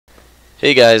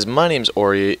Hey guys, my name's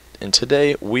Ori, and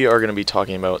today we are going to be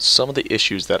talking about some of the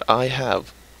issues that I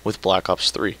have with Black Ops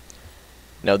 3.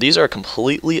 Now these are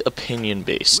completely opinion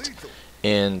based,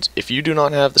 and if you do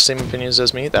not have the same opinions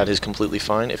as me, that is completely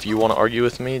fine. If you want to argue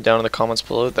with me down in the comments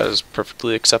below, that is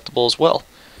perfectly acceptable as well.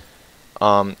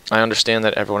 I understand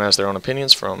that everyone has their own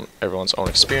opinions from everyone's own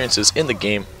experiences in the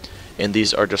game, and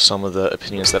these are just some of the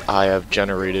opinions that I have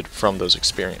generated from those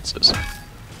experiences.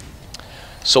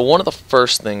 So one of the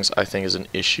first things I think is an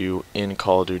issue in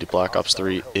Call of Duty Black Ops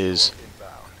 3 is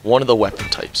one of the weapon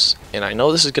types. And I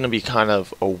know this is going to be kind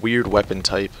of a weird weapon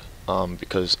type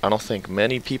because I don't think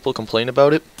many people complain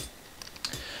about it.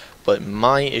 But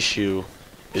my issue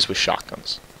is with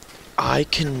shotguns. I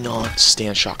cannot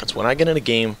stand shotguns. When I get in a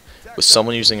game with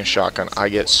someone using a shotgun, I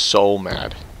get so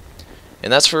mad.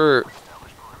 And that's for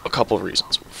a couple of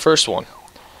reasons. First one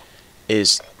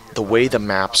is the way the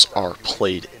maps are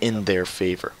played in their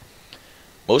favor.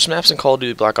 Most maps in Call of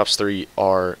Duty Black Ops 3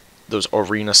 are those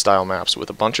arena style maps with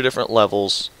a bunch of different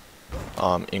levels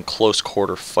in close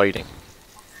quarter fighting.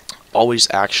 Always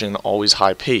action, always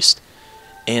high paced.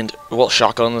 And well,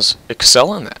 shotguns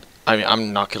excel in that. I mean,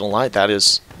 I'm not gonna lie, that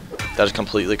is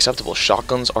completely acceptable.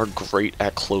 Shotguns are great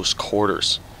at close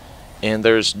quarters. And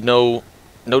there's no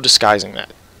disguising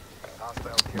that.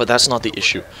 But that's not the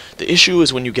issue. The issue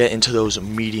is when you get into those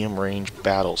medium range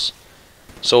battles.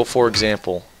 So for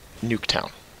example,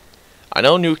 Nuketown. I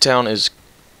know Nuketown is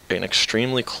an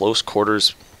extremely close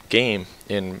quarters game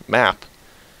in map,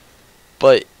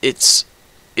 but it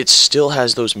still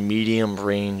has those medium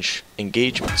range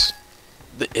engagements.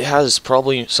 It has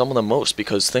probably some of the most,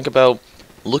 because think about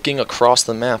looking across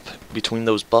the map between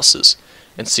those buses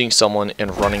and seeing someone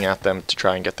and running at them to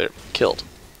try and get them killed.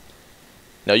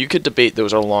 Now you could debate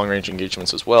those are long-range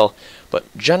engagements as well, but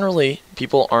generally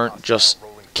people aren't just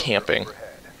camping,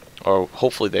 or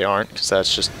hopefully they aren't, because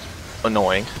that's just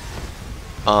annoying.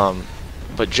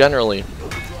 But generally,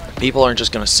 people aren't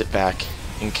just going to sit back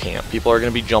and camp. People are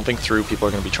going to be jumping through, people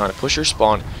are going to be trying to push your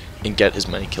spawn and get as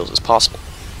many kills as possible.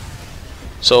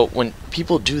 So when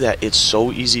people do that, it's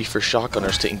so easy for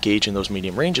shotgunners to engage in those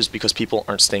medium ranges because people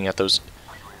aren't staying at those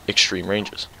extreme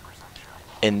ranges.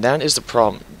 And that is the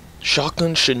problem.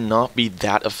 Shotgun should not be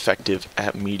that effective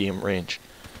at medium range.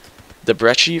 The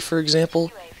Brecci, for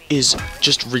example, is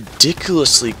just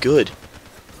ridiculously good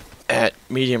at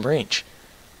medium range.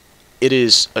 It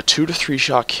is a 2 to 3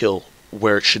 shot kill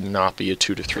where it should not be a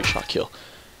 2 to 3 shot kill.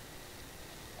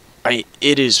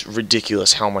 It is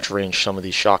ridiculous how much range some of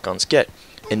these shotguns get,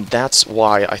 and that's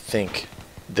why I think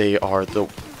they are the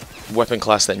weapon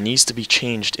class that needs to be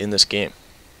changed in this game.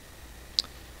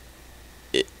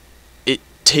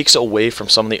 Takes away from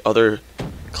some of the other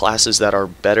classes that are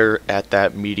better at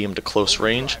that medium to close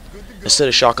range, instead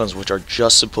of shotguns, which are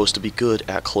just supposed to be good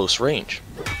at close range.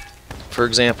 For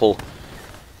example,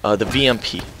 the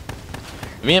VMP.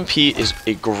 VMP is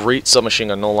a great submachine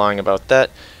gun, no lying about that,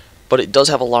 but it does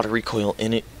have a lot of recoil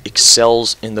and it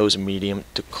excels in those medium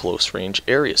to close range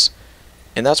areas.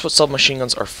 And that's what submachine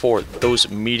guns are for, those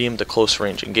medium to close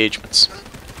range engagements.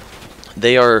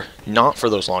 They are not for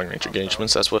those long-range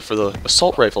engagements. That's what the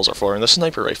assault rifles are for, and the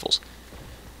sniper rifles.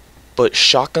 But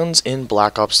shotguns in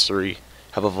Black Ops 3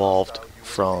 have evolved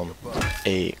from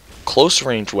a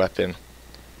close-range weapon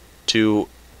to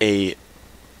a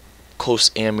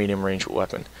close and medium-range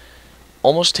weapon,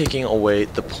 almost taking away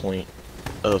the point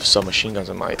of submachine guns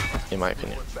in my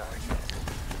opinion.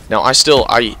 Now,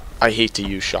 I hate to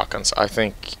use shotguns. I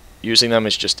think using them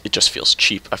is it just feels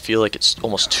cheap. I feel like it's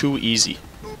almost too easy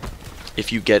if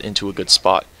you get into a good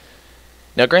spot.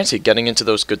 Now granted, getting into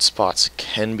those good spots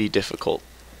can be difficult.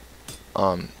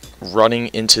 Running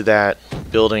into that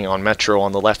building on Metro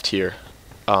on the left here,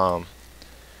 yeah,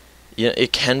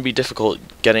 it can be difficult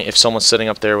getting if someone's sitting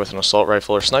up there with an assault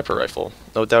rifle or sniper rifle,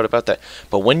 no doubt about that.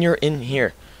 But when you're in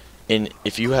here, and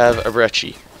if you have a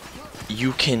Brecci,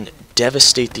 you can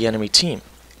devastate the enemy team,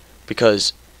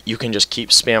 because you can just keep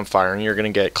spam firing. You're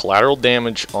going to get collateral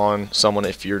damage on someone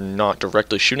if you're not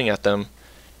directly shooting at them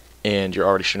and you're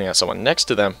already shooting at someone next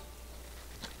to them.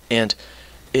 And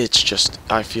it's just,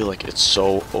 I feel like it's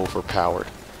so overpowered.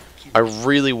 I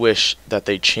really wish that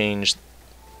they changed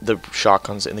the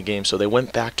shotguns in the game so they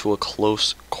went back to a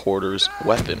close quarters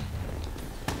weapon.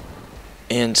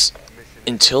 And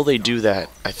until they do that,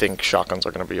 I think shotguns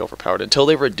are going to be overpowered. Until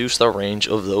they reduce the range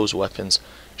of those weapons,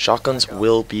 shotguns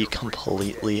will be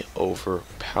completely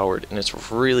overpowered, and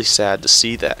it's really sad to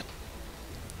see that.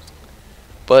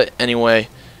 But anyway,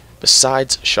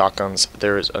 besides shotguns,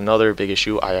 there is another big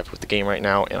issue I have with the game right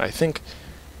now, and I think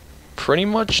pretty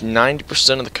much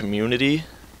 90% of the community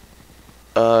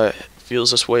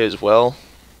feels this way as well,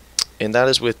 and that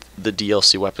is with the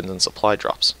DLC weapons and supply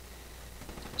drops.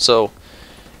 So,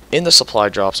 in the supply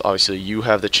drops, obviously, you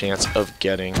have the chance of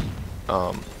getting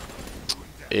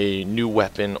a new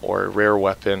weapon or a rare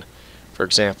weapon. For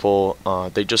example,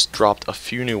 they just dropped a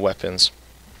few new weapons,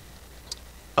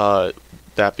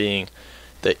 that being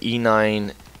the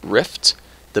E9 Rift,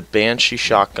 the Banshee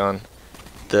Shotgun,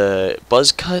 the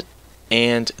Buzz Cut,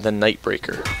 and the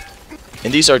Nightbreaker.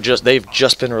 And these are they've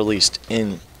just been released,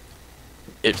 and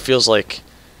it feels like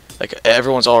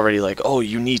everyone's already like, oh,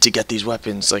 you need to get these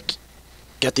weapons, like,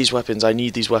 get these weapons, I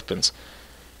need these weapons.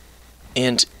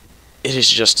 And it is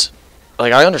just,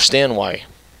 like, I understand why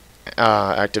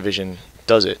Activision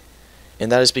does it,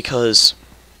 and that is because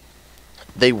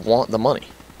they want the money.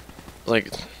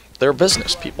 Like, they're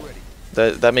business people.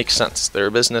 That makes sense. They're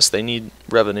a business, they need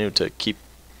revenue to keep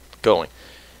going.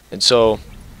 And so,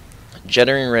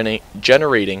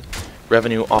 generating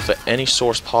revenue off of any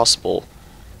source possible,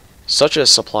 such as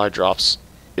supply drops,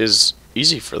 is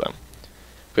easy for them.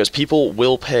 Because people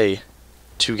will pay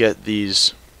to get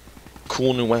these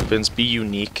cool new weapons, be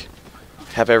unique,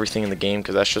 have everything in the game,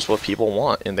 because that's just what people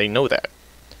want, and they know that.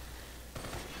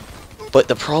 But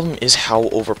the problem is how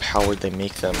overpowered they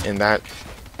make them,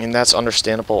 and that's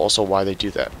understandable also why they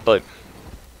do that. But,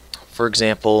 for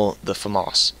example, the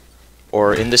FAMAS,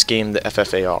 or in this game, the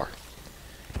FFAR.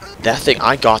 That thing,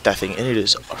 I got that thing, and it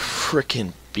is a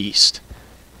frickin' beast.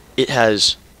 It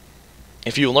has,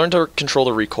 if you learn to control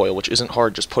the recoil, which isn't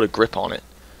hard, just put a grip on it.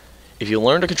 If you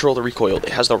learn to control the recoil, it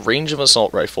has the range of an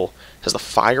assault rifle, has the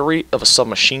fire rate of a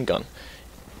submachine gun,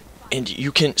 and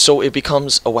you can, so it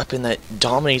becomes a weapon that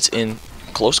dominates in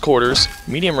close quarters,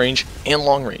 medium range, and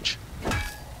long range.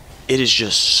 It is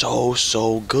just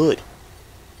so good.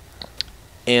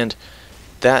 And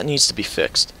that needs to be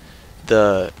fixed.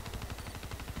 The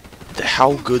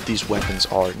how good these weapons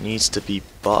are needs to be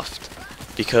buffed,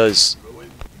 because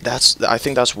I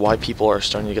think that's why people are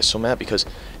starting to get so mad, because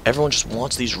everyone just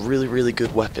wants these really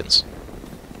good weapons,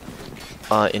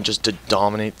 and just to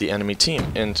dominate the enemy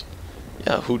team. And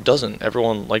yeah, who doesn't?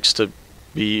 Everyone likes to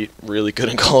be really good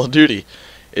in Call of Duty.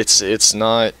 It's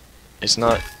not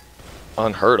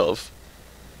unheard of.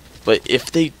 But if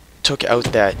they took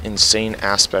out that insane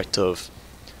aspect of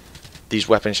these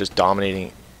weapons just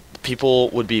dominating, people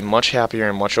would be much happier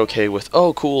and much okay with,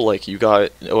 oh cool, like, you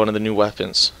got one of the new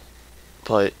weapons.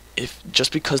 But if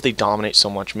just because they dominate so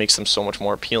much makes them so much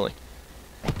more appealing.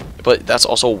 But that's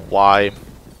also why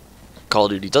Call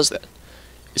of Duty does that.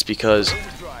 It's because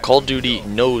Call of Duty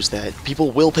knows that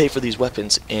people will pay for these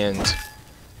weapons, and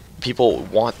people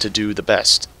want to do the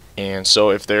best. And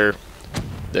so if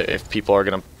people are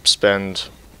going to spend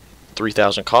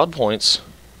 3,000 COD points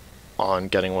on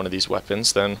getting one of these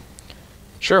weapons, then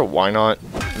sure, why not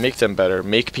make them better?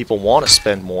 Make people want to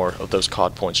spend more of those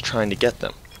COD points trying to get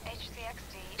them.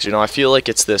 Because, you know, I feel like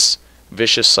it's this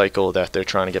vicious cycle that they're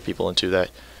trying to get people into,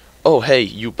 that, oh, hey,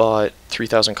 you bought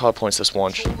 3,000 COD points this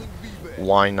once,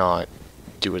 why not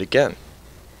do it again?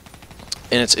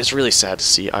 And it's really sad to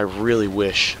see. I really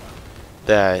wish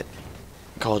that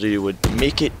Call of Duty would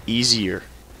make it easier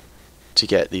to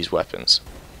get these weapons.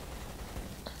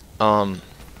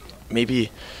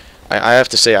 Maybe, I have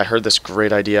to say, I heard this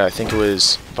great idea. I think it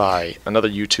was by another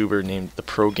YouTuber named the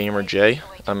Pro Gamer J.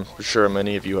 I'm sure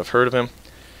many of you have heard of him.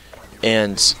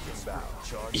 And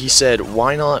he said,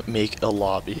 why not make a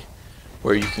lobby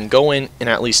where you can go in and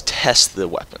at least test the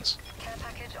weapons?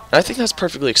 And I think that's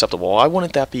perfectly acceptable. Why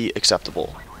wouldn't that be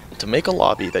acceptable? To make a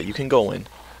lobby that you can go in,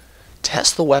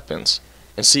 test the weapons,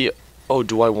 and see, oh,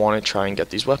 do I want to try and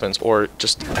get these weapons? Or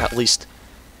just at least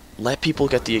let people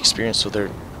get the experience so they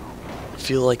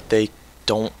feel like they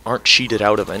aren't cheated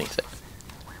out of anything.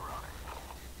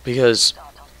 Because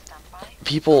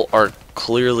people are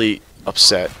clearly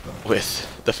upset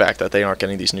with the fact that they aren't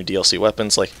getting these new DLC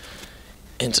weapons, like,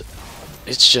 and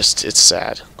it's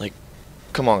sad. Like,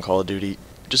 come on, Call of Duty,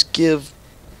 just give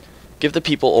the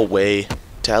people a way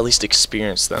to at least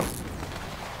experience them.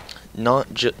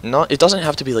 It doesn't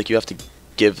have to be like you have to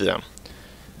give them,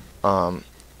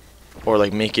 or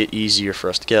like make it easier for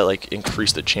us to get, like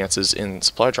increase the chances in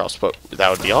supply drops, but that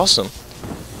would be awesome.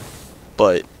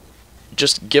 But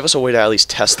just give us a way to at least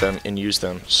test them and use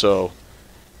them, so,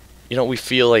 you know, we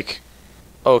feel like,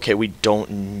 okay, we don't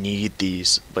need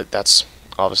these, but that's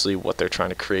obviously what they're trying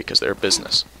to create because they're a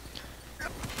business.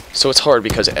 So it's hard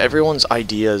because everyone's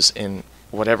ideas and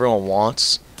what everyone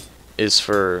wants is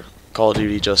for Call of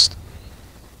Duty just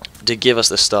to give us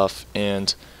this stuff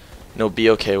and, you know, be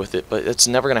okay with it, but it's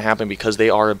never going to happen because they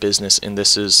are a business, and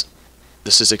this is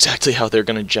exactly how they're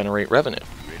going to generate revenue.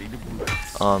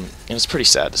 And it's pretty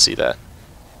sad to see that.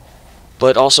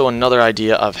 But also another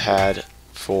idea I've had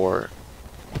for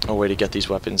a way to get these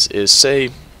weapons is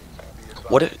say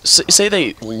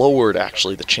they lowered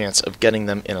actually the chance of getting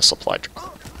them in a supply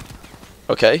drop.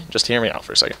 Okay, just hear me out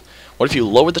for a second. What if you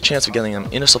lowered the chance of getting them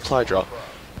in a supply drop,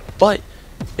 but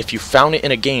if you found it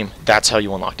in a game, that's how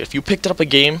you unlocked it. If you picked it up a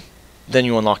game, then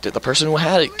you unlocked it. The person who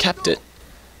had it kept it,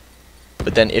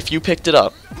 but then if you picked it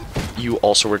up, you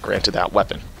also were granted that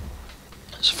weapon.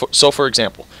 So for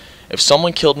example, if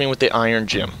someone killed me with the Iron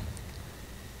Gym,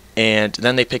 and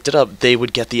then they picked it up, they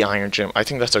would get the Iron Gym. I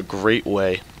think that's a great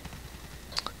way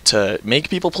to make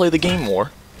people play the game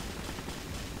more,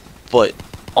 but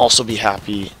also be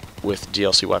happy with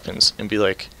DLC weapons and be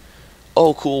like,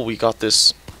 oh cool, we got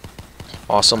this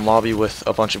awesome lobby with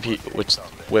a bunch of people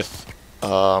with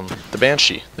the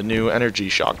Banshee, the new energy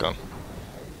shotgun.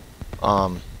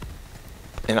 And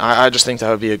I just think that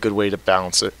would be a good way to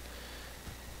balance it.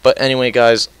 But anyway,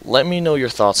 guys, let me know your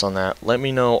thoughts on that. Let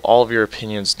me know all of your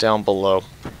opinions down below.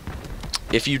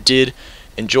 If you did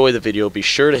enjoy the video, be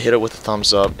sure to hit it with a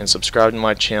thumbs up and subscribe to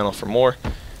my channel for more.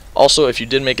 Also, if you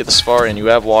did make it this far and you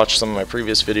have watched some of my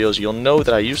previous videos, you'll know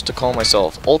that I used to call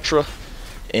myself Ultra,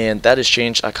 and that has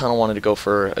changed. I kind of wanted to go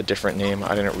for a different name.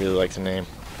 I didn't really like the name.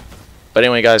 But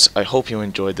anyway, guys, I hope you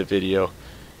enjoyed the video,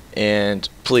 and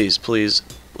please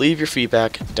leave your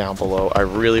feedback down below. I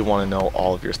really want to know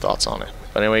all of your thoughts on it.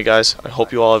 But anyway, guys, I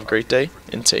hope you all have a great day,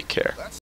 and take care.